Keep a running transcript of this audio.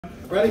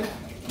Ready?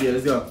 Yeah,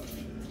 let's go.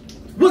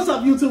 What's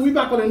up, YouTube? We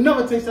back with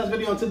another taste test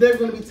video. And today we're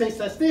going to be taste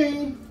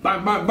testing.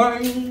 Bang, bang,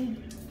 bang.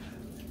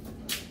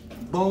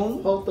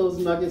 Boom. Hold those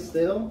nuggets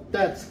still.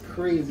 That's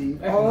crazy.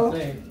 That's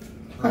insane.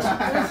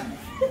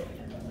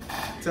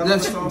 Tell him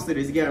what sauce it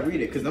is. You gotta read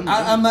it, cause I'm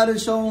about to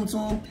show them to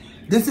him.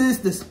 This is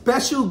the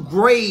special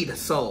grade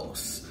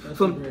sauce.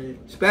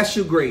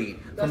 Special grade.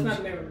 That's not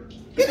the name of it.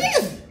 It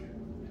is.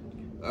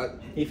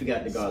 He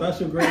forgot the garlic.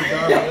 Special grade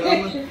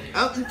garlic.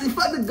 Fuck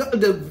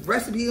the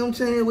recipe. I'm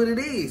saying what it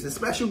is. It's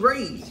special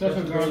grade.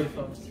 Special garlic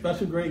sauce.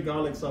 Special grade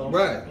garlic sauce.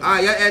 Right. All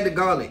right, y'all add the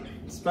garlic.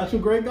 Special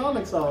grade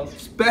garlic sauce.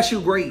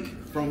 Special grade.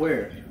 From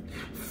where?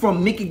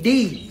 From Mickey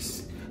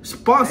D's.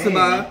 Sponsored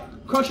by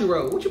Country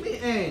Road. What you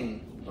mean?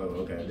 Oh,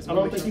 okay. I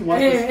don't think he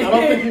wants to. I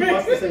don't think he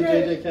wants to say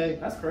JJK.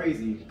 That's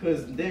crazy.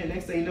 Cause then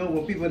next thing you know,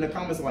 when people in the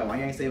comments are like, "Why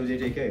you ain't say it was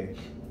JJK?"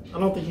 I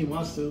don't think he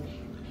wants to.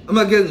 Oh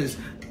my goodness.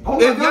 Oh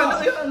if my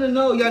God. y'all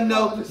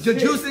know,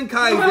 Jujutsu and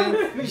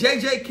Kaisen,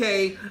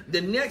 JJK,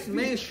 the next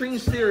mainstream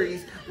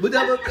series,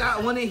 whatever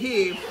y'all want to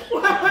hear.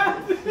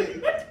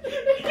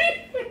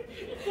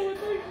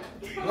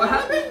 What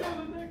happened?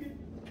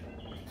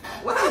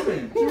 What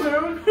happened?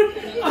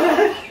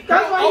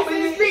 That's why he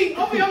said speak.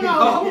 Open your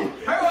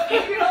mouth. Are we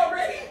eating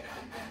already?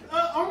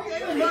 Are we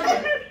eating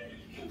nugget?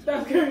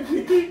 That's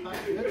crazy.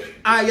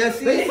 Alright, y'all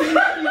see?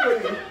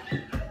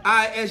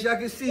 Alright, as y'all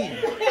can see.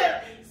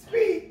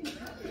 Speak.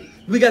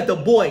 We got the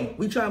boy.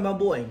 We trying my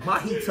boy,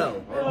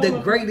 Mahito, the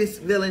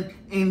greatest villain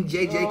in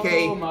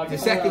JJK, Oh the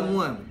second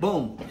one.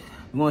 Boom.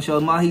 You want to show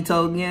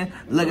Mahito again?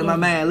 Look at my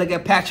man. Look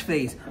at Patch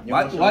Face.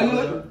 Why you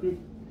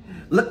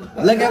look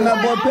at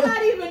my boy. I'm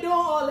not even doing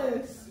all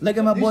this. Look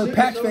at my boy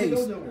Patch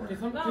Face.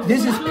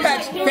 This is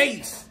Patch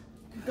Face.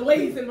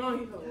 Glaze in my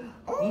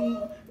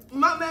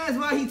My man's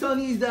Mahito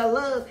needs that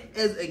love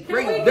as a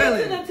great Can we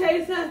villain. get to the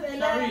taste test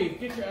and Sharice,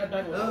 get your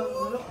back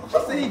She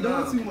said he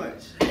doing too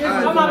much.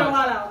 I'm about to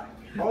wild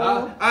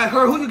out. I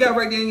heard who you got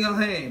right there in your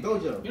hand.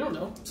 Dojo. You don't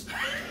know.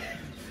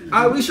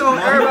 Alright, we showing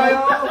everybody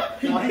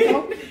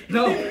all.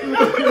 No.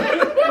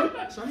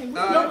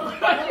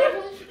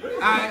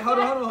 Alright, hold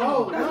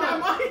on.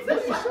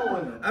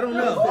 I don't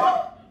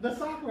know. The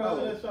Sakura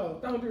of that show.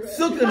 Don't do that.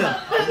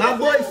 Sukuna. My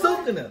boy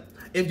Sukuna.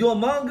 If you're a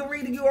manga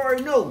reader, you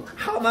already know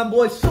how my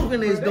boy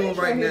Sukuna is doing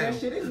right now.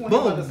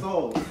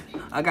 Boom.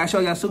 I gotta show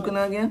y'all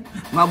Sukuna again.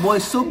 My boy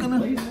Sukuna.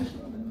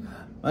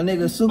 My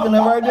nigga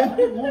Sukuna right there.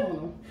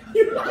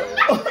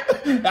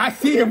 I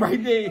see him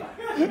right there.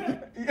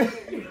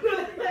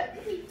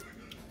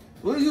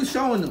 What are you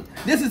showing them?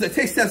 This is a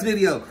taste test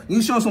video.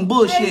 You showing some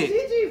bullshit. Hey,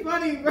 Gigi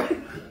funny, bro.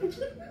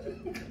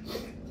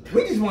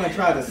 We just want to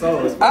try the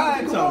sauce.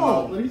 Alright, come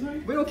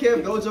on. We don't care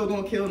if Gojo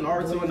gonna kill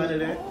Naruto or none of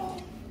that.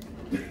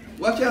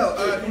 Watch out.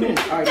 Come on.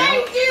 Alright,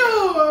 Thank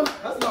you.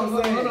 that's what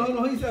I'm saying. Hold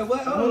on. He said what?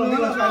 Hold on.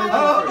 Hold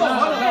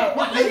on.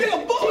 What?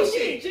 Nigga,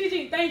 bullshit.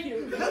 Gigi, thank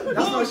you. That's That's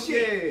no bullshit.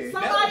 shit.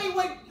 Somebody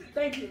wait.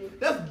 Thank you.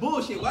 That's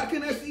bullshit. Why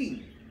couldn't I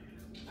see?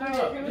 We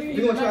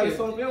gonna try the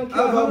sauce. We don't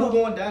care about who's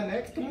going down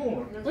next. Come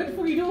on. What the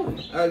fuck you doing?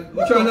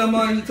 We trying to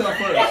mind you talk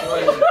first. Right.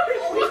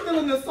 Oh, he's still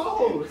in the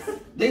sauce.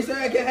 They said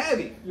I can have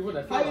it.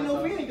 How you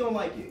know we ain't gonna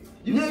like it?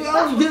 Nigga,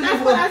 I was getting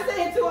That's what I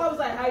said too. I was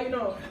like, how you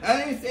know? I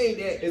didn't say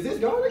that. Is this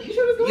garlic? You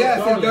sure this garlic?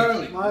 Yeah, I said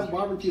garlic. Mine's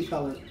barbecue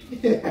color.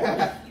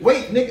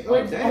 Wait, nigga.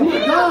 Oh, damn.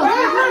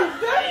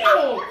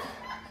 Damn.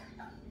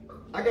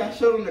 I got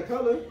showed him the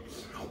color.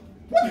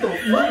 What the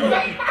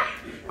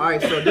fuck?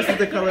 Alright, so this is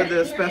the color of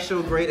the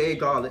special grade A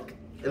garlic.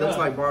 It looks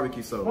like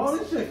barbecue sauce. Oh,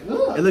 this shit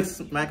good. It looks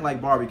smack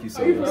like barbecue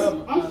sauce. You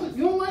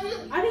don't like it?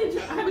 I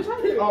haven't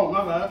tried it. Oh,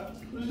 my bad.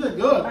 This shit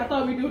good. I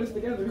thought we do this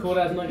together. Cold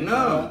ass nuggets.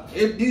 No,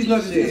 these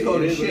nuggets is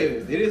cold as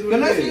shit. It is what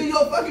Can I it see is.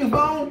 your fucking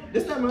phone?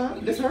 This not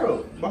mine. This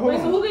Harold. But hold Wait,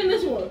 so on. who getting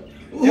this one?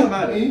 It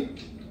matter.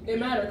 It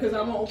matter because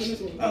I'm gonna open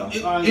this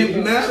one.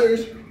 It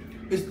matters.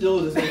 It's still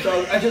the same.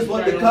 So I just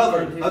want the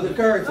cover of the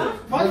curtain.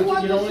 Why you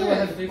want You this don't really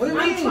want to shit? What do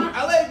you mean?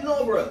 I let it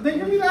know, bro. Then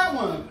give me that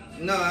one.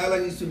 No, I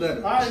like these two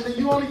better. Alright, then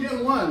you only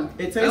get one.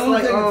 It I tastes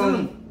only like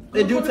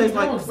take it do taste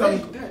like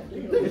some. Get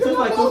It tastes my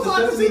like phone so I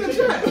can see the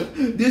chicken.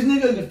 check. This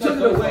nigga took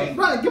it away.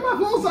 Right, get my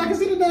phone so I can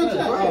see the damn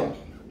check. Right. Oh.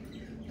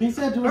 He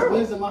said you was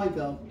blazing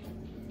Mahito.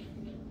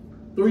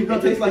 It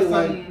 300 tastes like kilos.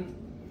 something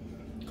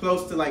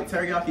close to like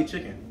teriyaki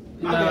chicken.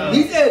 Nah.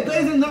 He said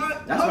glazing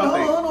not. That's Hold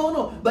my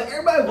on. But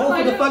everybody vote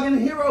for the fucking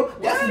hero.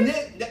 That's What?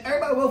 net.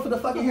 Everybody vote for the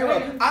fucking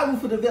hero. I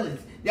vote for the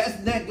villains. That's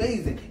not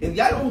glazing. If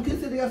y'all don't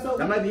consider yourself,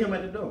 That might be him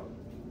at the door.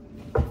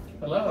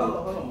 Hello.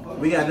 Hold on.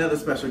 We got another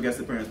special guest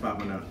appearance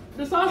popping up.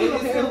 The sauce is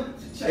okay.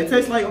 It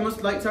tastes like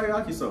almost like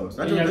teriyaki sauce.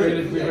 I You just ready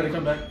did. to, we ready to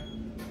come back?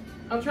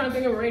 I'm trying to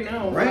think of it right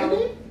now.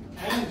 Randy?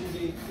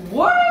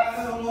 What?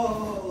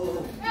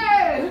 Oh,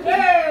 Hey!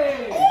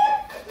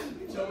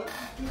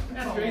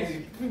 That's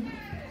crazy.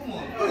 come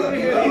on.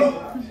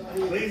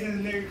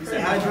 You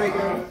say hydrate,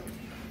 girl.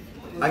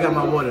 I got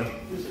my water.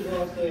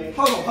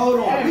 Hold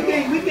on. We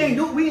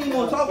ain't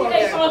gonna talk He about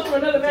ate that. sauce for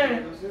another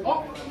man.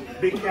 Oh.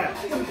 Big cat.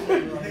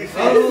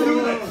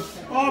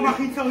 Oh, my,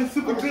 he telling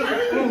super good.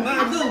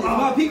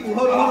 My people,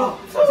 hold on.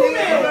 See, So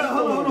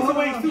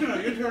wait,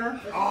 Suna, your turn.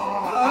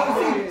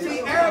 see,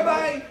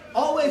 everybody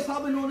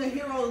hopping on the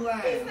hero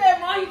line. He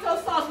said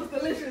mojito sauce was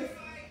delicious.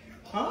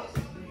 Huh?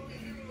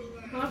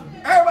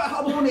 Everybody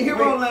hopping on the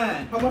hero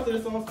line. How much did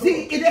this sauce cost?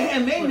 See, if they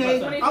had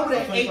mayonnaise, I would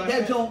have 25 ate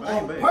that joint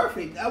on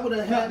perfect. I would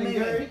have had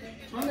mayonnaise.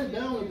 Turn it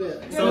down a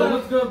bit. So it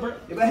looks good, bro.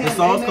 If I had The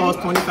sauce mayonnaise,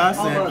 costs 25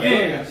 cents.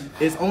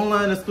 Yeah. It's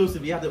online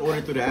exclusive. You have to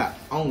order through the app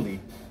only.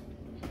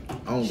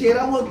 Shit,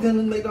 I walked in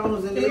the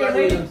McDonald's and Can they you get got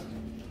ratings?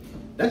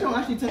 That joint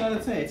actually 10 out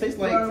of 10. It tastes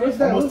like What's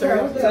that? almost What's that?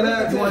 terrible. What's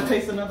that? You want to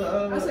taste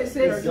another? I say It's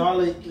 6.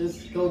 garlic. It's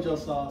gojo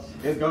sauce.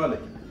 It's garlic.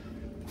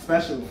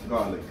 Special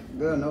garlic.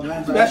 Good, no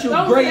man. Don't Special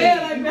say grade.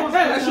 it like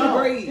that. Special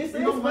grade. You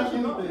don't like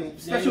anything.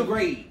 Special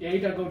grade. Yeah, you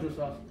got gojo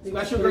sauce.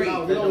 Special grade. You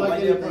don't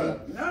like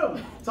anything. No.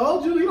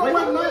 Told you, you don't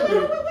like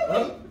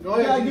nothing. Go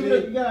You gotta ahead, give you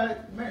it. You gotta,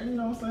 you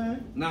know what I'm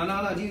saying?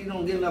 No, you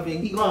don't get enough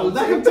in. He No, gonna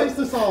let him taste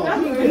the sauce.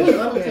 That's Let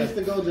good. him taste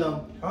the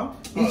gojo. Huh?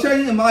 He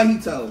changing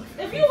mojito.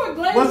 If you were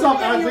glazed, What's up,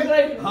 you were Isaac?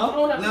 glazed. Huh?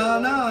 Own up.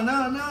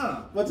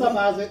 No. What's up,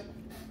 Isaac?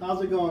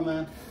 How's it going,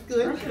 man?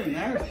 Good.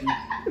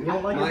 You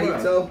don't like it?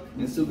 Mojito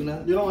and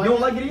sukuna. You don't like You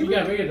don't like it You either?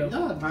 got rated though.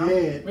 God,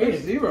 dead.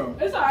 Rated 0.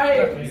 It's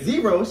alright.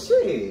 Zero.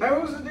 Shit.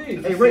 What was the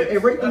deal? Hey, rate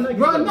the nigga.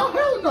 Bro, no,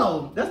 hell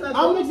no. That's not.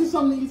 I'll make you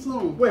something to eat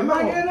soon. Wait, Am I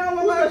Mom. getting on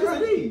my Who last got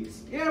you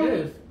these? Yeah, It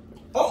is.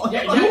 Oh,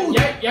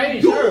 Yeah,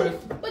 ain't sure.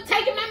 But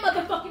taking my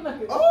motherfucking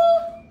nuggets.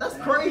 Oh, that's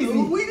crazy.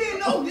 We didn't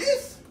know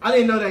this. I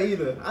didn't know that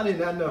either. I did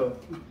not know.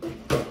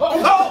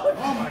 Oh!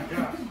 Oh my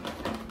god.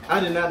 I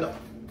did not know.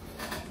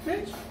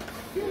 Bitch.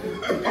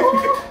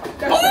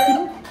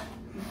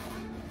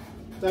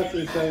 That's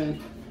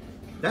insane.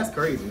 That's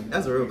crazy.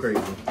 That's real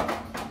crazy.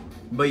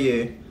 But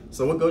yeah.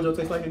 So what gojo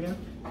tastes like again?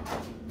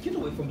 Get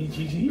away from me,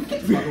 GG.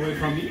 Get the fuck away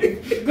from me.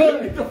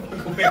 Good.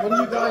 What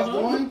are you guys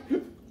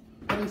doing?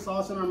 Putting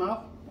sauce in our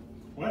mouth?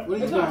 What? What are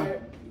you It's doing?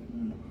 alright.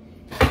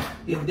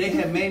 If they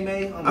had May,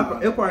 It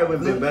probably would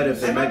have been better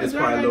if they made this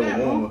probably a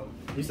little warmer.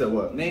 You said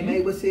what?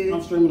 May was here.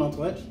 I'm streaming on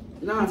Twitch.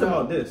 I'm talking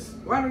about this.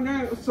 Why the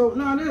guy? So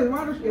no, this.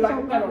 Why the shit Like so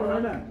a bad pepper,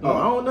 right huh? now? Oh,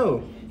 I don't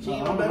know. She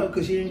ain't no better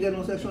because she didn't get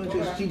no sexual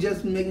interest. She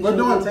just making We're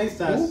sure. doing taste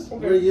tests.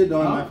 What are you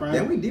doing, my friend?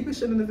 Damn, we deep as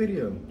shit in the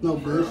video. No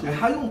bullshit.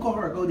 How you gonna call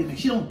her a gold digger?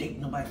 She don't date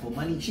nobody for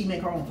money. She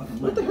make her own fucking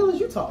money. What the hell is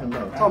you talking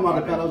about? Talking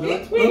about the pedal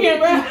joint. We get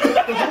back.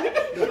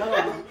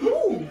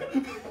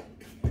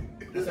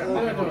 Hey,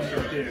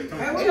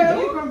 where the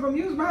hell you come from?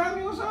 You was behind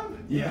me or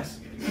something? Yes.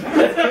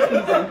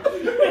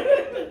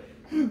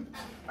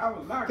 I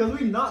was locked. Cause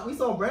we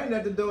saw Brandon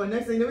at the door, and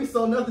next thing we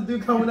saw another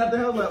dude coming out the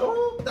house like,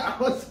 oh, that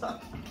was.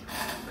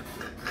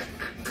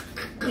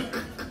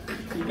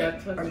 You got I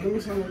touched.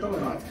 do something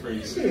with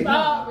those. Shit.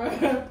 Stop,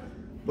 bro.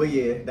 But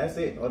yeah, that's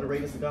it. All the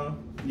ratings are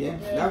gone. Yeah,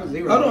 that was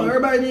 0. Hold on,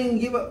 everybody didn't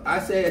give up. I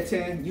said a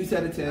 10. You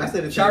said a 10. I said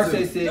a 10 Char too.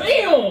 said 6.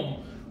 Damn.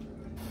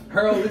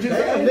 Harold, what'd you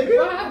Damn, say? nigga.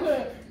 What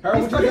happened?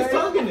 Harold, He's what'd you say?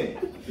 talking it.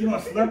 You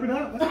want to slurp it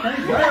up? That's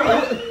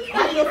crazy.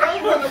 How your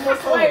favorite number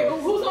sauce? Wait,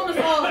 who's on the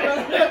sauce,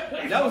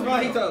 bro? That was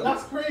mojito.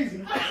 That's crazy.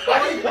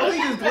 Why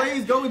you just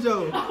glazed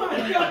gojo?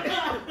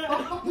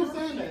 Who's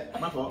saying that?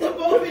 My fault.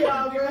 Both of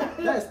y'all, bro.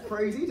 That's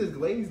crazy. He just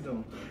glazed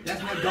them.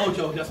 That's not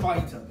dojo. That's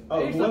mojito.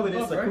 Oh, Hey, whoever it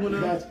is, something up,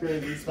 Sakuna, That's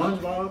crazy.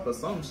 SpongeBob, or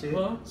some shit.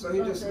 Huh? So he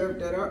just slurped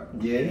that up?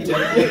 Yeah, he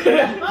just,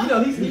 you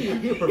know,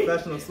 he's a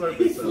professional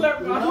slurper. So.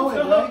 Slurp You know it,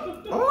 my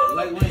right? Oh,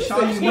 Like when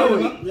Sean you know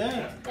it.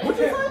 Yeah. What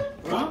you say?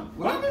 Huh?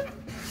 What?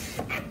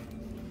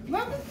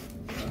 Nothing.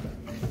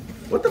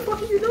 What the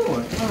fuck are you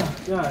doing? Oh,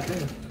 God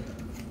damn.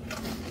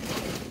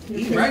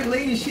 he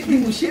regulating shit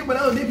people shit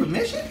without their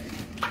permission?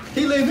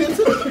 He live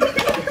into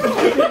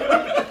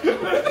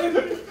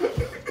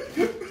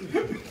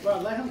Bro,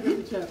 let him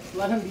get the chance.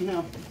 Let him be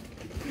him.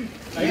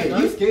 Yeah,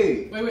 you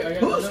scared. Wait, are you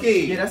Who's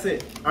scared? Yeah, that's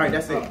it. All right,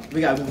 that's it.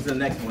 We gotta move to the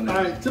next one now.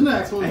 All right, to the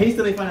next one. And he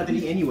still ain't find out to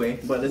eat anyway,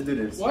 but let's do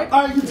this. What?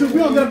 All right, YouTube, we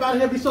don't get about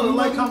here. Be sure to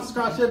like, comment,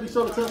 subscribe, share. Be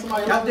sure to tell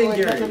somebody Captain else.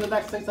 Gary. Catch you in the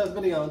next Taste Test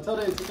video. Until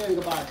then, it's again,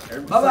 goodbye.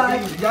 Bye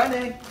bye.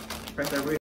 Johnny. Press that red.